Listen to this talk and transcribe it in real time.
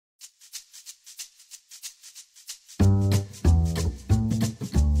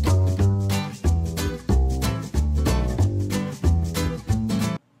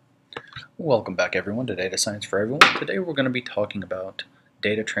Welcome back everyone to Data Science for Everyone. Today we're going to be talking about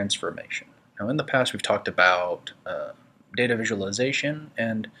data transformation. Now in the past we've talked about data visualization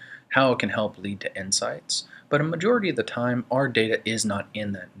and how it can help lead to insights, but a majority of the time our data is not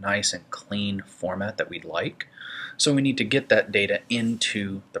in that nice and clean format that we'd like, so we need to get that data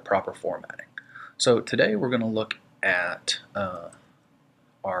into the proper formatting. So today we're going to look at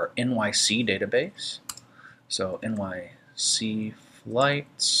our NYC database. So NYC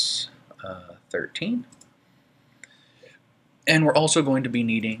flights 13, and we're also going to be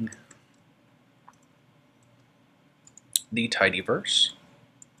needing the tidyverse.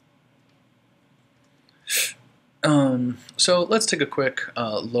 So let's take a quick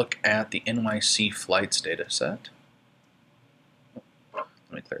look at the NYC flights data set.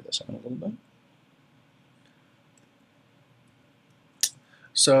 Let me clear this up a little bit.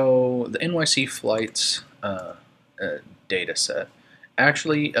 So the NYC flights data set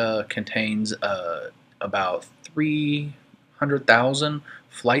actually contains about 300,000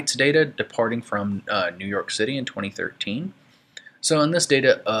 flights data departing from New York City in 2013. So, and this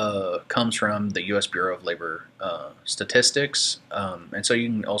data comes from the U.S. Bureau of Labor Statistics, and so you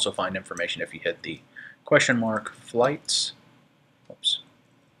can also find information if you hit the question mark flights. Oops.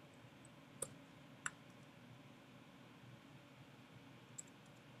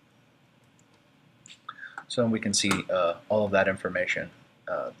 So we can see all of that information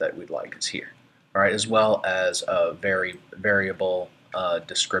that we'd like is here. All right, as well as variable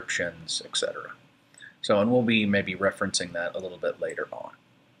descriptions, etc. So, and we'll be maybe referencing that a little bit later on.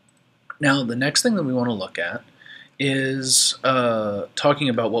 Now, the next thing that we want to look at is talking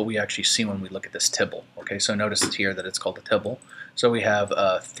about what we actually see when we look at this tibble. Okay, so notice here that it's called a tibble. So we have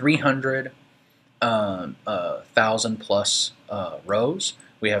 300,000 plus rows.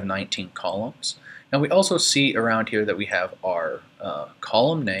 We have 19 columns. Now we also see around here that we have our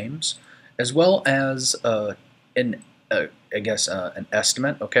column names, as well as an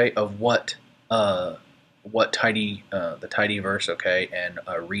estimate, okay, of what the tidyverse, okay, and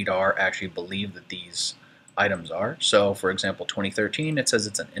readr actually believe that these items are. So, for example, 2013, it says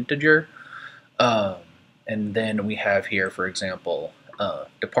it's an integer, and then we have here, for example,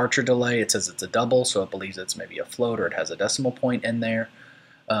 departure delay. It says it's a double, so it believes it's maybe a float or it has a decimal point in there.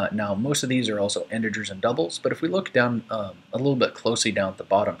 Now, most of these are also integers and doubles, but if we look down a little bit closely down at the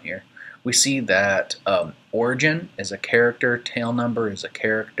bottom here, we see that origin is a character, tail number is a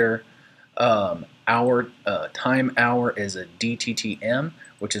character, time hour is a DTTM,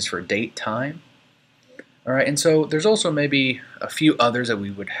 which is for date time. All right, and so there's also maybe a few others that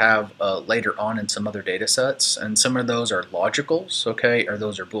we would have later on in some other data sets, and some of those are logicals, okay, or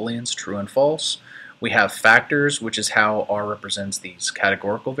those are booleans, true and false. We have factors, which is how R represents these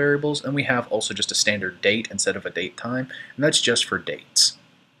categorical variables, and we have also just a standard date instead of a date time, and that's just for dates.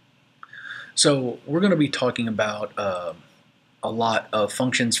 So we're going to be talking about a lot of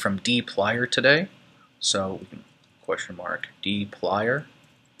functions from dplyr today. So we can question mark dplyr.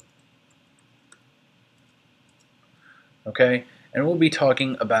 Okay, and we'll be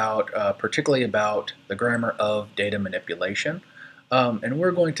talking about particularly about the grammar of data manipulation. And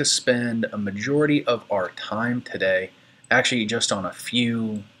we're going to spend a majority of our time today actually just on a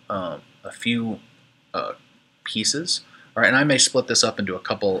few pieces. All right, and I may split this up into a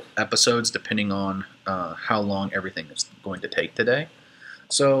couple episodes depending on how long everything is going to take today.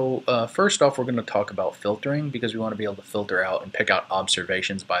 So first off, we're going to talk about filtering because we want to be able to filter out and pick out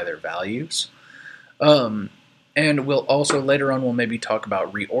observations by their values. And we'll also later on we'll maybe talk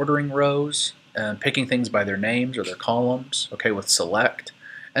about reordering rows, picking things by their names or their columns, okay, with select.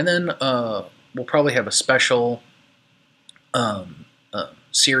 And then we'll probably have a special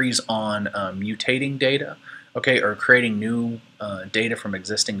series on mutating data, okay, or creating new data from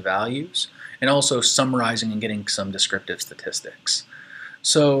existing values, and also summarizing and getting some descriptive statistics.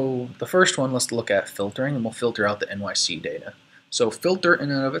 So the first one, let's look at filtering, and we'll filter out the NYC data. So filter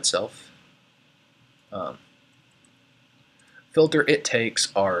in and of itself, filter, it takes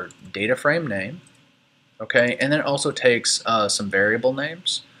our data frame name, okay, and then it also takes some variable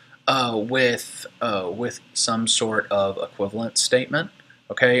names with some sort of equivalent statement,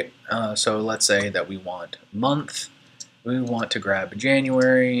 okay. So let's say that we want month, we want to grab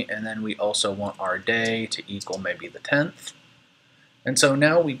January, and then we also want our day to equal maybe the 10th. And so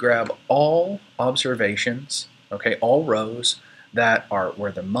now we grab all observations, okay, all rows that are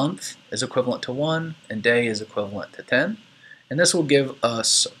where the month is equivalent to 1 and day is equivalent to 10. And this will give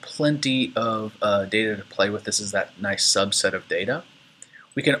us plenty of data to play with. This is that nice subset of data.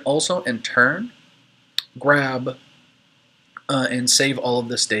 We can also, in turn, grab and save all of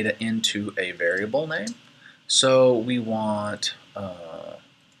this data into a variable name. So we want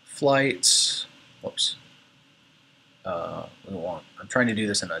flights, whoops, I'm trying to do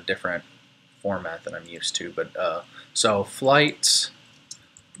this in a different format than I'm used to, but so flights,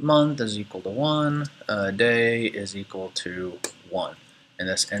 month is equal to 1, day is equal to 1 in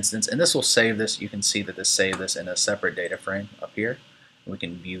this instance, and this will save this. You can see that this saved this in a separate data frame up here. We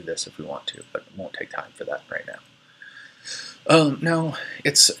can view this if we want to, but it won't take time for that right now. Now,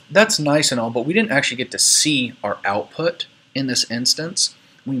 that's nice and all, but we didn't actually get to see our output in this instance.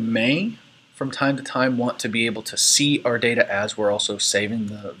 We may, from time to time, want to be able to see our data as we're also saving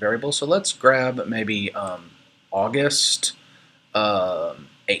the variable. So let's grab maybe August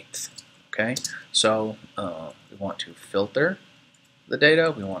 8th. Okay, so we want to filter the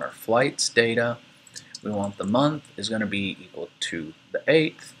data. We want our flights data. We want the month is going to be equal to the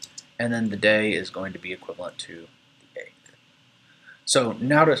 8th, and then the day is going to be equivalent to the 8th. So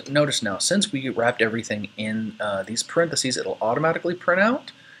now notice now, since we wrapped everything in these parentheses, it'll automatically print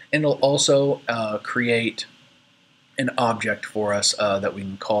out, and it'll also create an object for us that we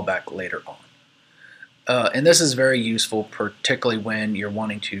can call back later on. And this is very useful, particularly when you're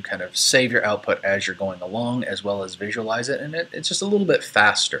wanting to kind of save your output as you're going along, as well as visualize it, and it's just a little bit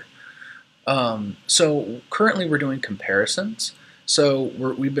faster. So currently we're doing comparisons. So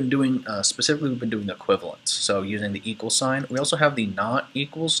we've been doing, specifically we've been doing equivalents. So using the equal sign. We also have the not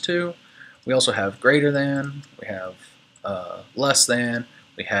equals to. We also have greater than. We have less than.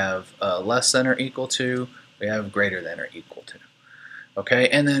 We have less than or equal to. We have greater than or equal to. Okay,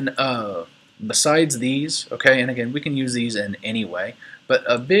 and then besides these, okay, and again, we can use these in any way, but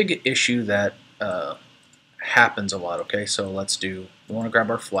a big issue that happens a lot, okay, so we want to grab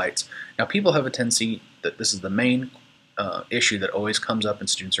our flights. Now, people have a tendency that this is the main issue that always comes up, and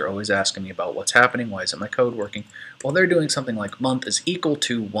students are always asking me about what's happening, why isn't my code working? Well, they're doing something like month is equal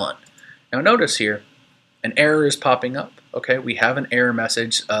to 1. Now, notice here, an error is popping up, okay, we have an error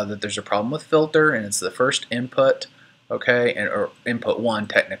message that there's a problem with filter, and it's the first input, okay, or input 1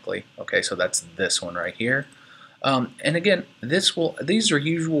 technically. Okay, so that's this one right here. And again, these are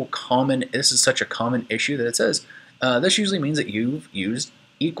usual common. This is such a common issue that it says this usually means that you've used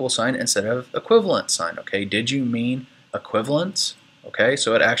equal sign instead of equivalent sign. Okay, did you mean equivalence? Okay,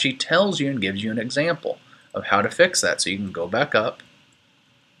 so it actually tells you and gives you an example of how to fix that. So you can go back up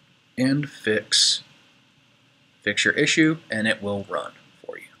and fix your issue, and it will run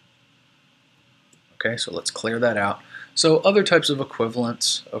for you. Okay, so let's clear that out. So other types of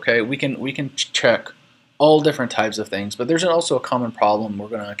equivalents, okay, we can check all different types of things, but there's also a common problem we're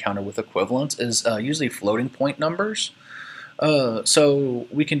going to encounter with equivalents is usually floating point numbers. So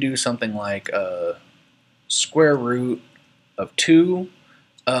we can do something like square root of 2,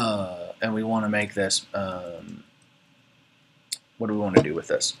 and we want to make this, what do we want to do with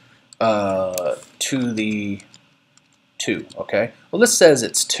this? To the 2, okay? Well, this says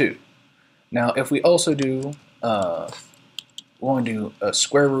it's 2. Now, if we also do, we want to do a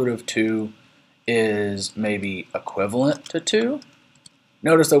square root of 2 is maybe equivalent to 2.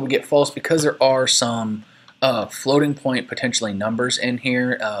 Notice that we get false because there are some floating point potentially numbers in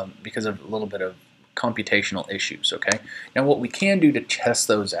here because of a little bit of computational issues, okay? Now what we can do to test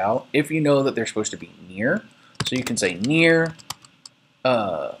those out, if you know that they're supposed to be near, so you can say near,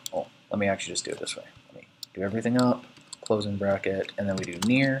 let me actually just do it this way. Let me do everything up, closing bracket, and then we do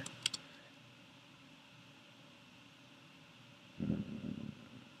near.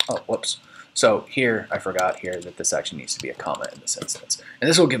 Oh, whoops. So here, I forgot here that this actually needs to be a comma in this instance. And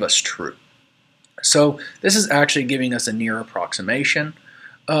this will give us true. So this is actually giving us a near approximation.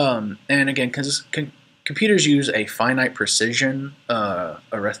 And again, because computers use a finite precision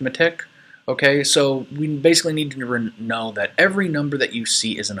arithmetic, okay, so we basically need to know that every number that you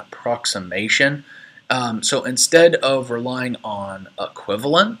see is an approximation. So instead of relying on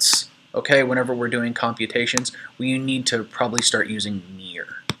equivalence, okay, whenever we're doing computations, we need to probably start using near.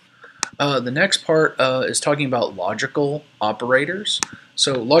 The next part is talking about logical operators.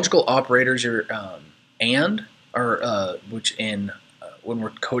 So logical operators are and, or which in when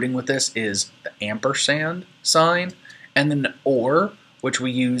we're coding with this is the ampersand sign, and then or, which we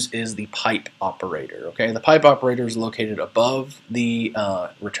use is the pipe operator. Okay, the pipe operator is located above the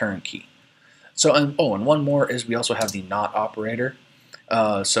return key. So and one more is we also have the not operator,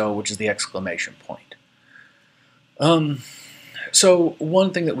 which is the exclamation point. So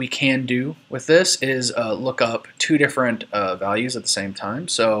one thing that we can do with this is look up two different values at the same time.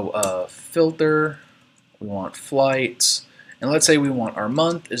 So filter, we want flights, and let's say we want our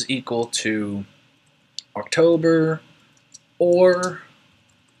month is equal to October, or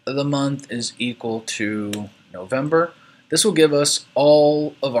the month is equal to November. This will give us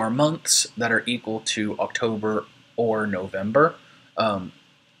all of our months that are equal to October or November.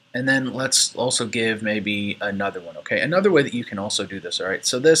 And then let's also give maybe another one, okay? Another way that you can also do this, all right?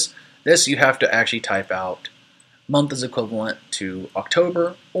 So this you have to actually type out month is equivalent to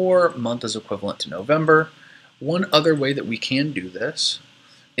October or month is equivalent to November. One other way that we can do this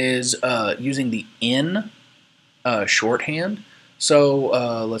is using the in shorthand.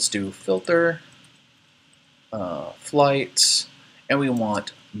 So let's do filter, flights, and we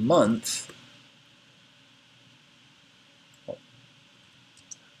want month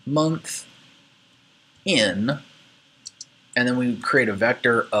in, and then we create a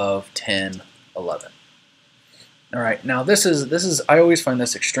vector of 10, 11. All right, now this is I always find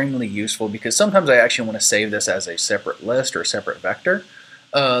this extremely useful because sometimes I actually want to save this as a separate list or a separate vector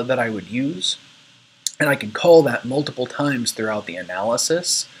that I would use, and I can call that multiple times throughout the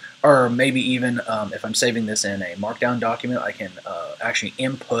analysis, or maybe even if I'm saving this in a markdown document, I can actually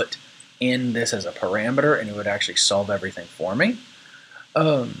input in this as a parameter, and it would actually solve everything for me.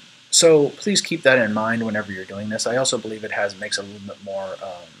 So please keep that in mind whenever you're doing this. I also believe it makes a little bit more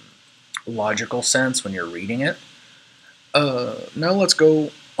logical sense when you're reading it. Now let's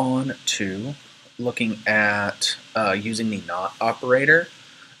go on to looking at using the not operator.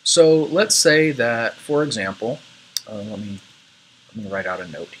 So let's say that, for example, let me write out a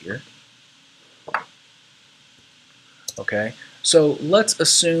note here. Okay, so let's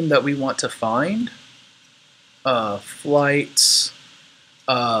assume that we want to find flights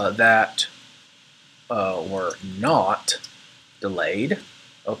that were not delayed,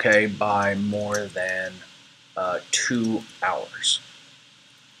 okay, by more than 2 hours.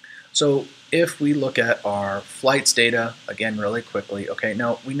 So if we look at our flights data, again really quickly, okay,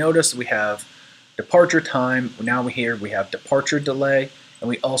 now we notice we have departure time, now here we have departure delay, and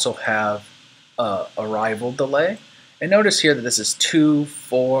we also have arrival delay. And notice here that this is 2,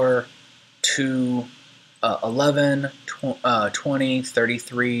 4, 2, 11, 20,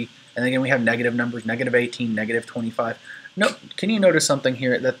 33, and again we have negative numbers, negative 18, negative 25. No, can you notice something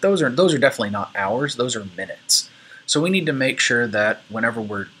here that those are definitely not hours, those are minutes. So we need to make sure that whenever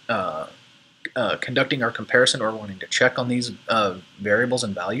we're conducting our comparison or wanting to check on these variables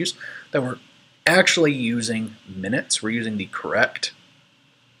and values, that we're actually using minutes. We're using the correct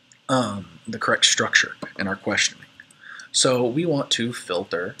structure in our questioning. So we want to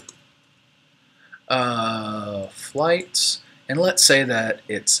filter flights, and let's say that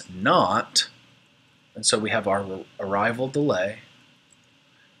it's not, and so we have our arrival delay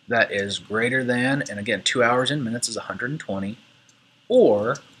that is greater than, and again 2 hours in minutes is 120,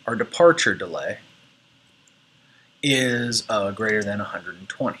 or our departure delay is greater than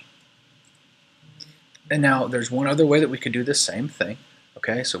 120. And now there's one other way that we could do the same thing.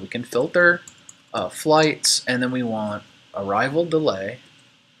 Okay, so we can filter flights, and then we want arrival delay,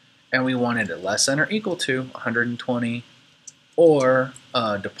 and we want it less than or equal to 120, or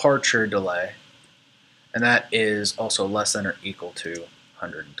departure delay, and that is also less than or equal to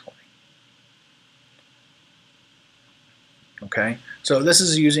 120. Okay, so this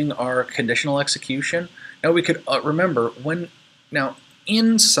is using our conditional execution. Now we could remember now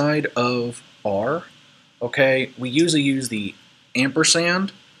inside of R, okay, we usually use the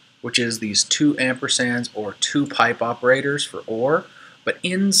ampersand, which is these 2 ampersands or 2 pipe operators for OR, but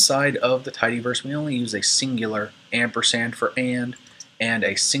inside of the tidyverse we only use a singular ampersand for and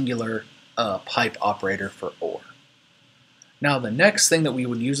a singular pipe operator for OR. Now the next thing that we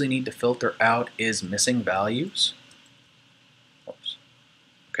would usually need to filter out is missing values. Oops.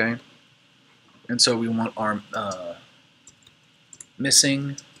 Okay, and so we want our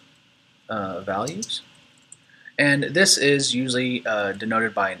missing values, and this is usually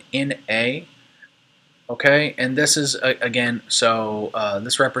denoted by an NA. Okay, and this is again, so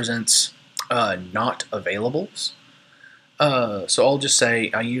this represents not availables. So I'll just say,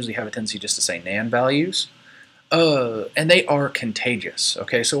 I usually have a tendency just to say NaN values, and they are contagious.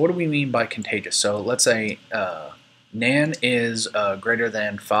 Okay, so what do we mean by contagious? So let's say NaN is greater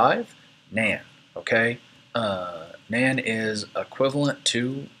than 5, NaN. Okay, NaN is equivalent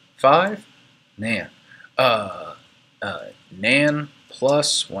to 5, NaN. NaN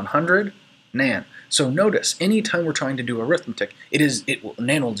plus 100, NaN. So notice, anytime we're trying to do arithmetic,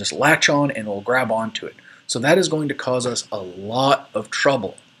 NaN will just latch on and will grab onto it. So that is going to cause us a lot of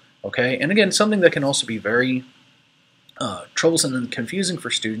trouble. Okay, and again, something that can also be very troublesome and confusing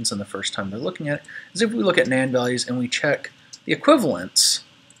for students in the first time they're looking at it is if we look at NaN values and we check the equivalence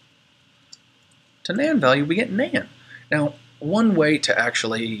to NaN value, we get NaN. Now, one way to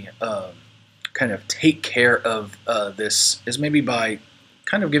actually kind of take care of this is maybe by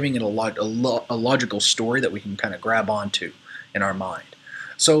kind of giving it a logical story that we can kind of grab onto in our mind.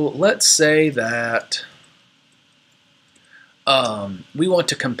 So let's say that we want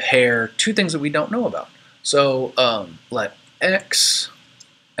to compare two things that we don't know about. So let x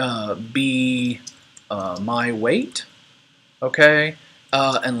be my weight, okay,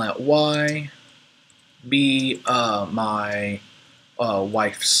 and let y be my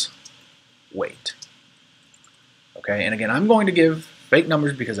wife's weight. Okay, and again, I'm going to give fake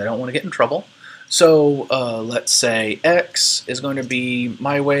numbers because I don't want to get in trouble. So let's say x is going to be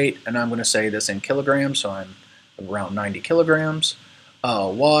my weight, and I'm going to say this in kilograms, so I'm around 90 kilograms.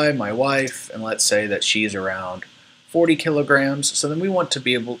 Y, my wife, and let's say that she's around 40 kilograms. So then we want to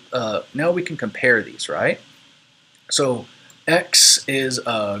be able, now we can compare these, right? So x is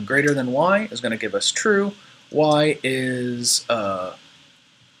greater than y is going to give us true. Y is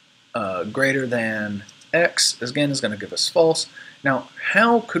greater than x, again, is going to give us false. Now,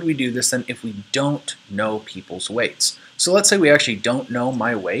 how could we do this then if we don't know people's weights? So let's say we actually don't know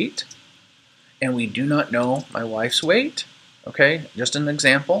my weight, and we do not know my wife's weight. Okay, just an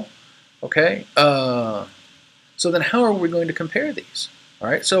example. Okay, so then how are we going to compare these? All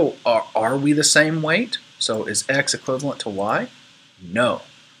right, so are we the same weight? So is x equivalent to y? No.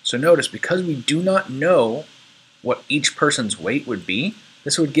 So notice, because we do not know what each person's weight would be,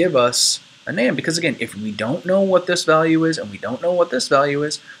 this would give us a name, because again, if we don't know what this value is and we don't know what this value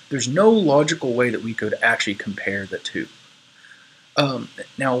is, there's no logical way that we could actually compare the two.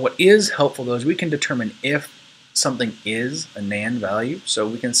 Now, what is helpful though is we can determine if something is a NaN value. So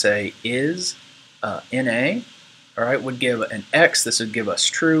we can say is NA, all right, would give an x. This would give us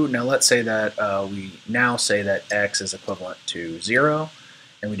true. Now let's say that we now say that x is equivalent to 0,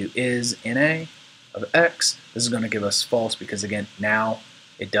 and we do is NA of x. This is going to give us false because again, now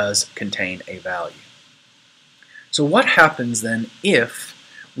it does contain a value. So what happens then if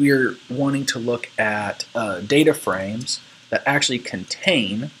we're wanting to look at data frames that actually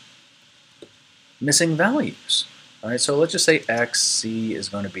contain missing values? All right, so let's just say xc is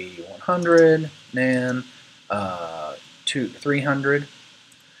going to be 100, NaN 300.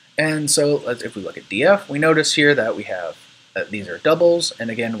 And so if we look at df, we notice here that we have these are doubles, and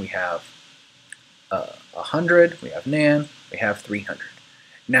again we have 100, we have NaN, we have 300.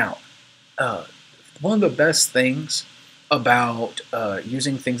 Now, one of the best things about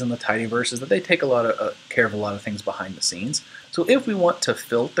using things in the tidyverse is that they take a lot of care of a lot of things behind the scenes. So if we want to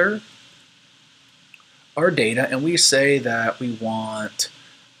filter our data and we say that we want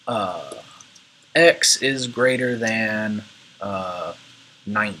x is greater than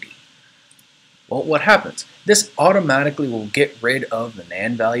 90, well, what happens? This automatically will get rid of the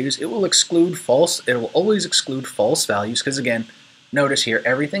NaN values. It will exclude false. It will always exclude false values because again, notice here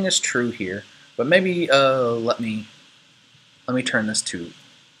everything is true here. But maybe let me turn this to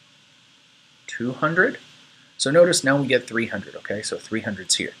 200. So notice now we get 300. Okay, so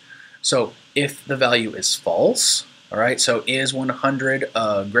 300's here. So if the value is false, all right. So is 100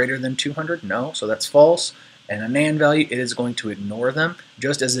 greater than 200? No. So that's false. And a NaN value, it is going to ignore them,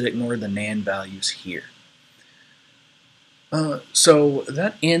 just as it ignored the NaN values here. So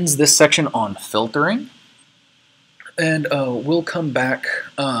that ends this section on filtering. And we'll come back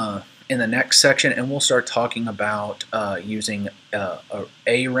in the next section and we'll start talking about using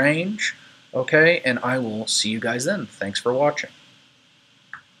a range. Okay, and I will see you guys then. Thanks for watching.